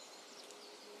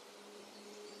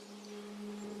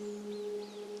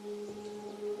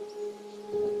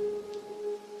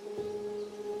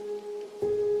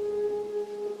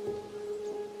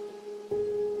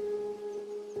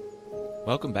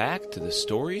Welcome back to the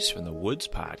Stories from the Woods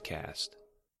podcast.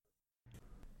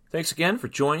 Thanks again for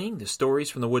joining the Stories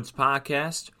from the Woods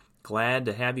podcast. Glad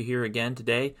to have you here again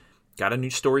today. Got a new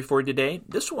story for you today.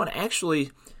 This one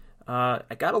actually, I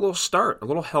got a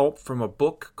little help from a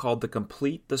book called The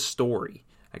Complete the Story.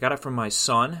 I got it from my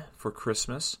son for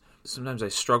Christmas. Sometimes I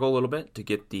struggle a little bit to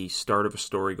get the start of a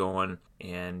story going,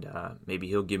 and maybe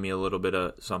he'll give me a little bit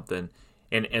of something.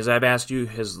 And as I've asked you,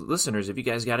 his listeners, if you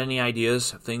guys got any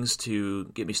ideas, things to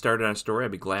get me started on a story,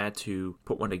 I'd be glad to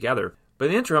put one together. But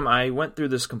in the interim, I went through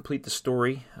this Complete the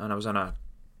Story, and I was on a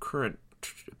current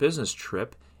business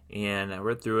trip, and I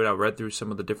read through it. I read through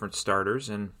some of the different starters,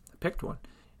 and I picked one.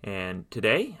 And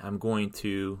today, I'm going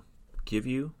to give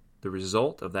you the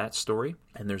result of that story.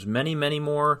 And there's many, many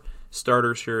more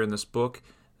starters here in this book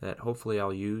that hopefully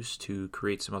I'll use to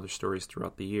create some other stories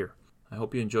throughout the year. I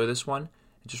hope you enjoy this one.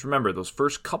 And just remember, those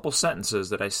first couple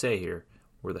sentences that I say here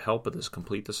were the help of this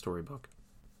Complete the Story book.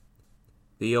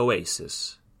 The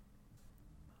Oasis.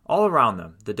 All around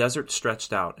them, the desert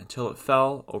stretched out until it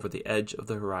fell over the edge of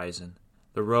the horizon.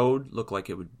 The road looked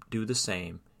like it would do the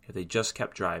same if they just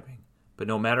kept driving. But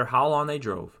no matter how long they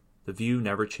drove, the view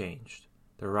never changed.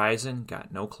 The horizon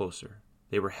got no closer.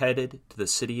 They were headed to the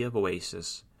city of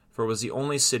Oasis, for it was the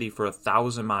only city for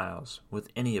 1,000 miles with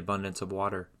any abundance of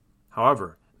water.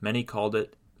 However, many called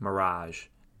it Mirage,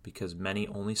 because many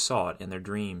only saw it in their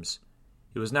dreams.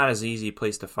 It was not as easy a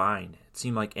place to find. It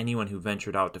seemed like anyone who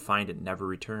ventured out to find it never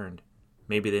returned.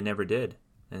 Maybe they never did,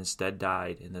 and instead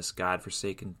died in this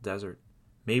God-forsaken desert.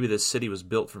 Maybe this city was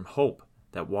built from hope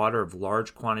that water of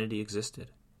large quantity existed.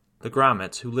 The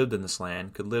grommets who lived in this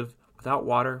land could live without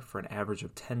water for an average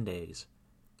of 10 days.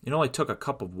 It only took a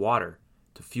cup of water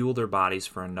to fuel their bodies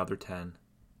for another 10.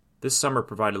 This summer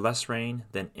provided less rain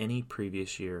than any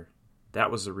previous year.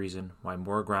 That was the reason why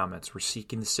more grommets were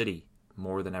seeking the city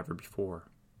more than ever before.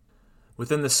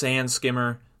 Within the sand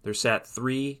skimmer, there sat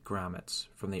 3 grommets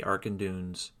from the Arkan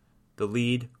Dunes, the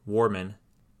lead Warman.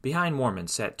 Behind Warman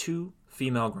sat 2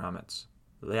 female grommets,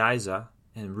 Liza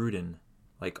and Rudin.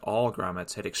 Like all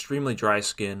grommets, had extremely dry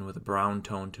skin with a brown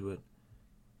tone to it.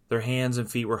 Their hands and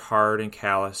feet were hard and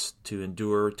calloused to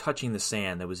endure touching the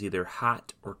sand that was either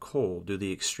hot or cold due to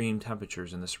the extreme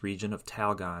temperatures in this region of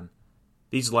Talgon.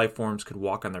 These life forms could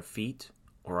walk on their feet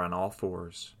or on all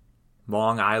fours.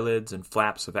 Long eyelids and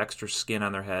flaps of extra skin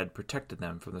on their head protected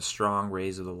them from the strong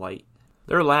rays of the light.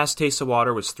 Their last taste of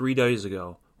water was 3 days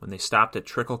ago when they stopped at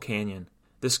Trickle Canyon.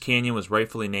 This canyon was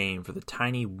rightfully named for the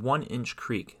tiny 1-inch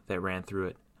creek that ran through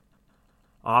it.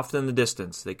 Off in the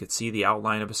distance, they could see the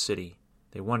outline of a city.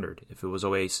 They wondered if it was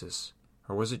Oasis,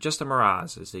 or was it just a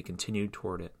mirage as they continued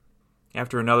toward it.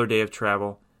 After another day of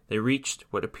travel, they reached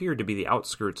what appeared to be the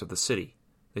outskirts of the city.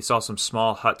 They saw some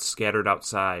small huts scattered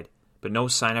outside, but no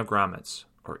sign of grommets,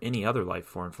 or any other life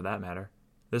form for that matter.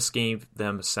 This gave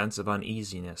them a sense of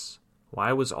uneasiness.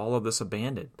 Why was all of this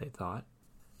abandoned, they thought.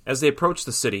 As they approached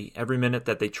the city, every minute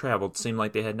that they traveled seemed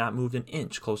like they had not moved an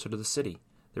inch closer to the city.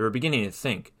 They were beginning to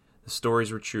think the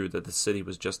stories were true that the city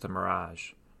was just a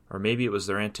mirage. Or maybe it was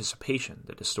their anticipation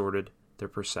that distorted their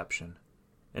perception.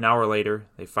 An hour later,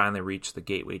 they finally reached the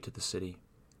gateway to the city.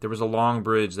 There was a long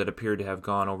bridge that appeared to have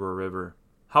gone over a river.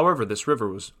 However, this river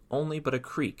was only but a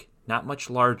creek, not much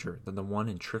larger than the one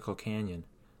in Trickle Canyon.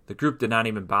 The group did not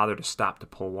even bother to stop to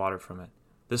pull water from it.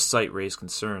 This sight raised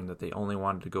concern that they only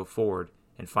wanted to go forward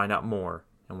and find out more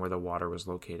and where the water was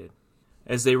located.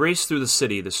 As they raced through the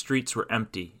city, the streets were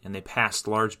empty, and they passed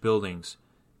large buildings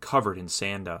covered in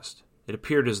sand dust. It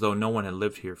appeared as though no one had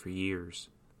lived here for years.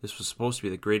 This was supposed to be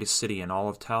the greatest city in all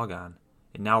of Talgon.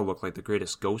 It now looked like the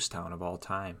greatest ghost town of all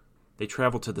time. They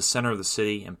traveled to the center of the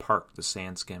city and parked the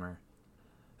sand skimmer.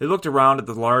 They looked around at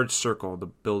the large circle the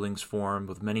buildings formed,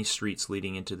 with many streets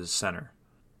leading into the center.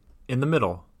 In the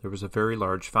middle, there was a very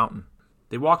large fountain.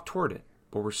 They walked toward it,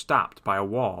 but were stopped by a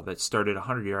wall that started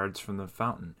 100 yards from the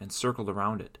fountain and circled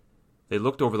around it. They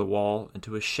looked over the wall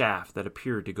into a shaft that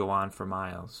appeared to go on for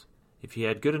miles. If you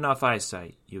had good enough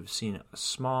eyesight, you would have seen a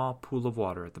small pool of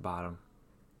water at the bottom.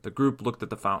 The group looked at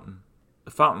the fountain.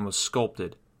 The fountain was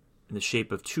sculpted in the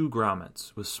shape of 2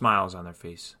 grommets with smiles on their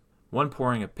face, one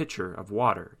pouring a pitcher of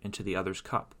water into the other's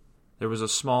cup. There was a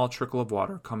small trickle of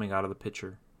water coming out of the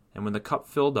pitcher, and when the cup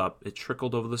filled up, it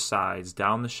trickled over the sides,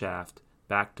 down the shaft,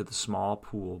 back to the small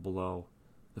pool below.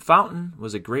 The fountain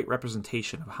was a great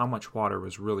representation of how much water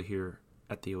was really here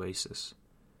at the oasis.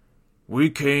 "We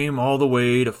came all the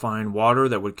way to find water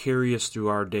that would carry us through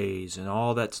our days, and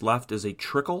all that's left is a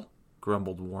trickle,"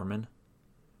 grumbled Warman.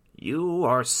 "You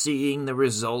are seeing the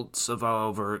results of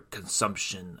our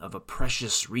consumption of a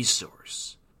precious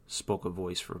resource," spoke a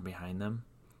voice from behind them.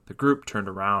 The group turned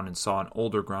around and saw an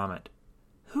older grommet.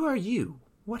 "Who are you?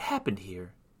 What happened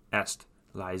here?" asked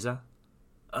Liza.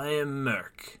 "I am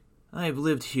Merk. I have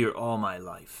lived here all my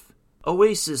life.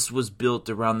 Oasis was built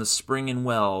around the spring and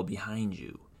well behind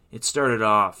you. It started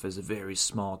off as a very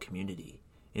small community.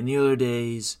 In the early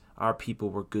days, our people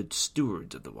were good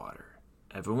stewards of the water.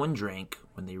 Everyone drank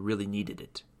when they really needed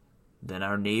it. Then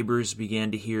our neighbors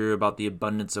began to hear about the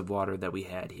abundance of water that we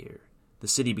had here. The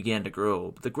city began to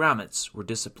grow, but the grommets were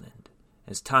disciplined.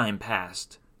 As time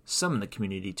passed, some in the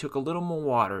community took a little more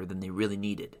water than they really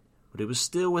needed, but it was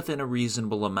still within a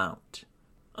reasonable amount.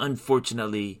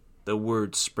 Unfortunately, the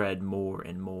word spread more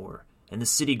and more, and the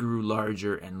city grew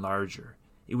larger and larger.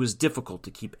 It was difficult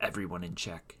to keep everyone in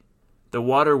check. The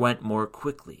water went more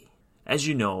quickly. As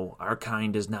you know, our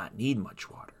kind does not need much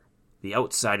water. The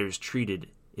outsiders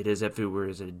treated it as if it were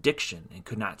an addiction and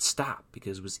could not stop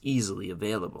because it was easily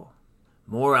available.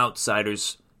 More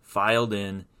outsiders filed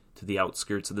in to the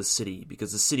outskirts of the city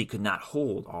because the city could not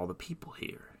hold all the people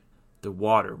here. The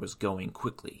water was going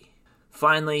quickly.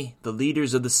 Finally, the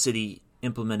leaders of the city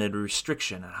implemented a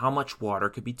restriction on how much water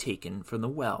could be taken from the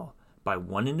well by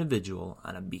one individual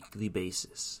on a weekly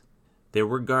basis. There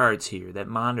were guards here that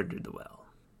monitored the well.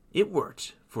 It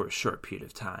worked for a short period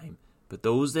of time, but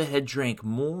those that had drank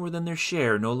more than their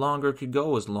share no longer could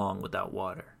go as long without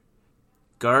water.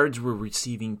 Guards were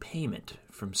receiving payment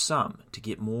from some to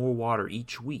get more water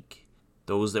each week.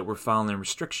 Those that were following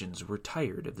restrictions were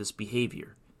tired of this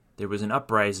behavior. There was an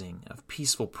uprising of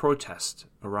peaceful protest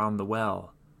around the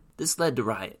well. This led to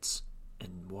riots,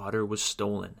 and water was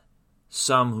stolen.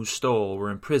 Some who stole were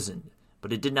imprisoned,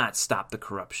 but it did not stop the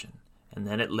corruption, and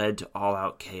then it led to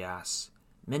all-out chaos.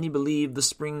 Many believed the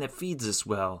spring that feeds this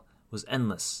well was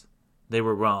endless. They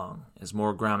were wrong. As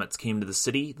more grommets came to the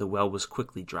city, the well was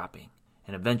quickly dropping,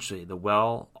 and eventually the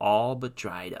well all but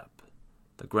dried up.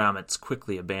 The grommets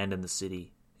quickly abandoned the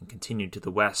city and continued to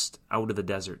the west, out of the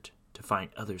desert, to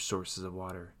find other sources of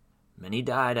water. Many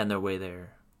died on their way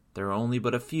there. There are only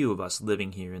but a few of us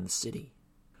living here in the city."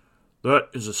 "That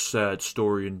is a sad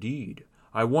story indeed.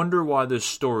 I wonder why this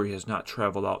story has not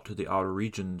traveled out to the outer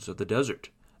regions of the desert.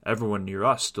 Everyone near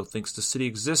us still thinks the city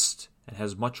exists and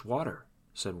has much water,"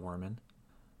 said Warman.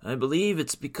 "I believe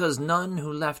it's because none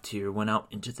who left here went out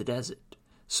into the desert.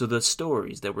 So the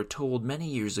stories that were told many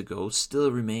years ago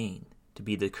still remain to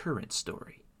be the current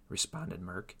story," responded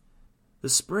Merk. "The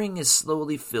spring is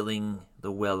slowly filling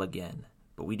the well again,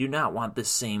 but we do not want this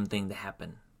same thing to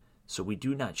happen. So we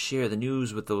do not share the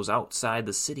news with those outside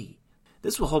the city.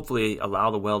 This will hopefully allow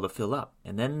the well to fill up,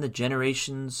 and then the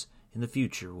generations in the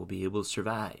future will be able to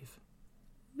survive."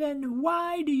 "Then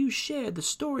why do you share the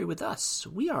story with us?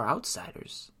 We are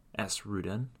outsiders," asked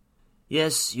Rudin.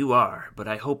 "Yes, you are, but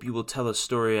I hope you will tell a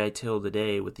story I tell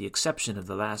today with the exception of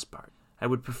the last part. I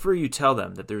would prefer you tell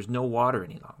them that there is no water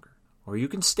any longer, or you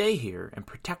can stay here and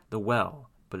protect the well,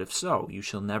 but if so, you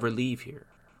shall never leave here."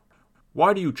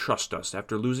 "Why do you trust us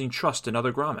after losing trust in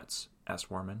other grommets?"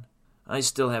 asked Warman. "I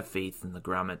still have faith in the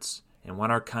grommets and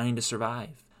want our kind to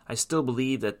survive. I still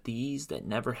believe that these that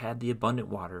never had the abundant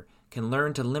water can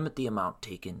learn to limit the amount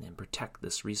taken and protect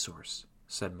this resource,"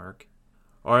 said Merk.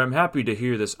 "I am happy to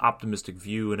hear this optimistic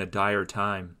view in a dire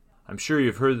time. I'm sure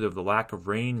you've heard of the lack of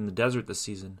rain in the desert this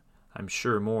season. I'm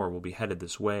sure more will be headed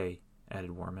this way,"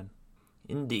 added Warman.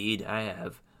 "Indeed, I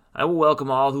have. I will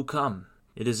welcome all who come.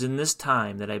 It is in this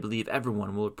time that I believe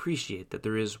everyone will appreciate that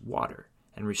there is water,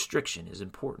 and restriction is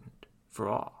important for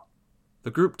all."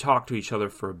 The group talked to each other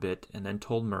for a bit and then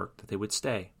told Merk that they would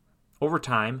stay. Over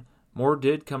time, more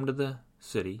did come to the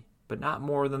city, but not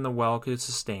more than the well could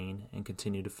sustain and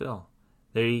continue to fill.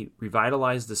 They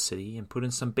revitalized the city and put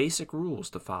in some basic rules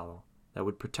to follow that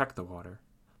would protect the water.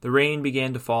 The rain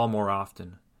began to fall more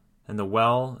often, and the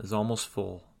well is almost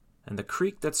full, and the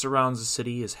creek that surrounds the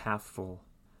city is half full.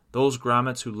 Those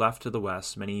grommets who left to the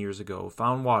west many years ago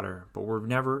found water, but were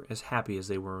never as happy as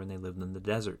they were when they lived in the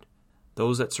desert.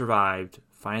 Those that survived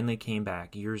finally came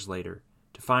back years later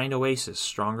to find Oasis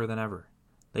stronger than ever.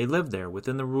 They lived there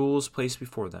within the rules placed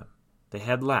before them. They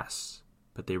had less,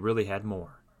 but they really had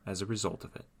more as a result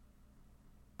of it.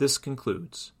 This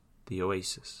concludes the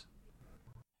Oasis.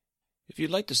 If you'd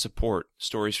like to support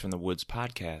Stories from the Woods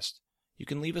podcast, you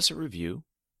can leave us a review,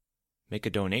 make a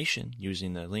donation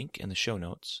using the link in the show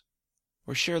notes,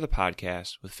 or share the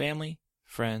podcast with family,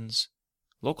 friends,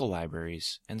 local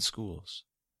libraries, and schools.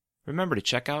 Remember to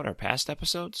check out our past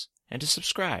episodes and to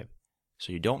subscribe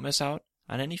so you don't miss out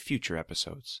on any future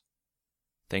episodes.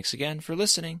 Thanks again for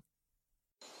listening.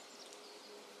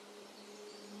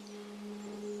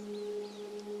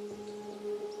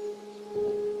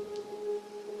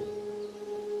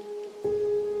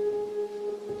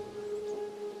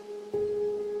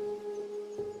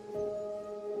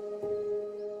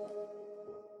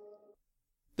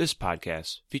 This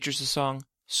podcast features the song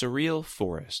Surreal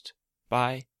Forest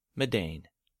by Medane.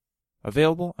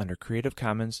 Available under Creative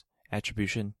Commons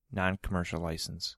Attribution Non-Commercial License.